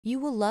You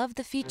will love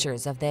the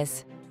features of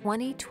this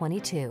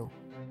 2022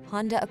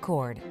 Honda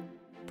Accord.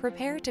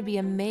 Prepare to be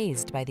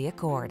amazed by the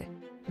Accord.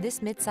 This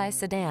midsize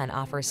sedan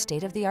offers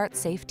state-of-the-art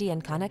safety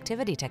and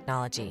connectivity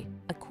technology,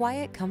 a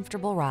quiet,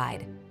 comfortable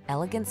ride,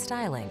 elegant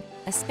styling,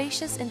 a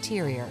spacious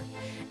interior,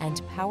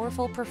 and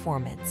powerful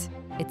performance.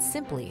 It's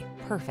simply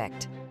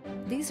perfect.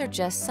 These are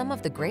just some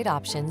of the great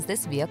options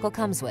this vehicle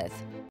comes with: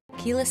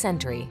 keyless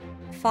entry,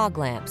 fog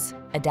lamps,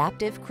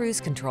 adaptive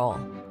cruise control,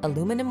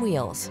 aluminum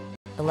wheels,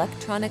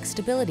 electronic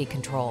stability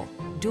control,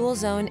 dual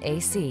zone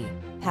AC,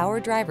 power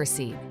driver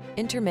seat,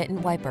 intermittent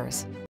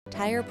wipers,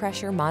 tire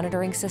pressure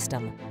monitoring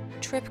system,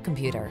 trip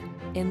computer.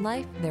 In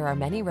life, there are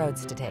many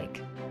roads to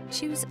take.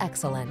 Choose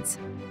excellence.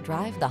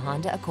 Drive the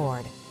Honda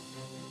Accord.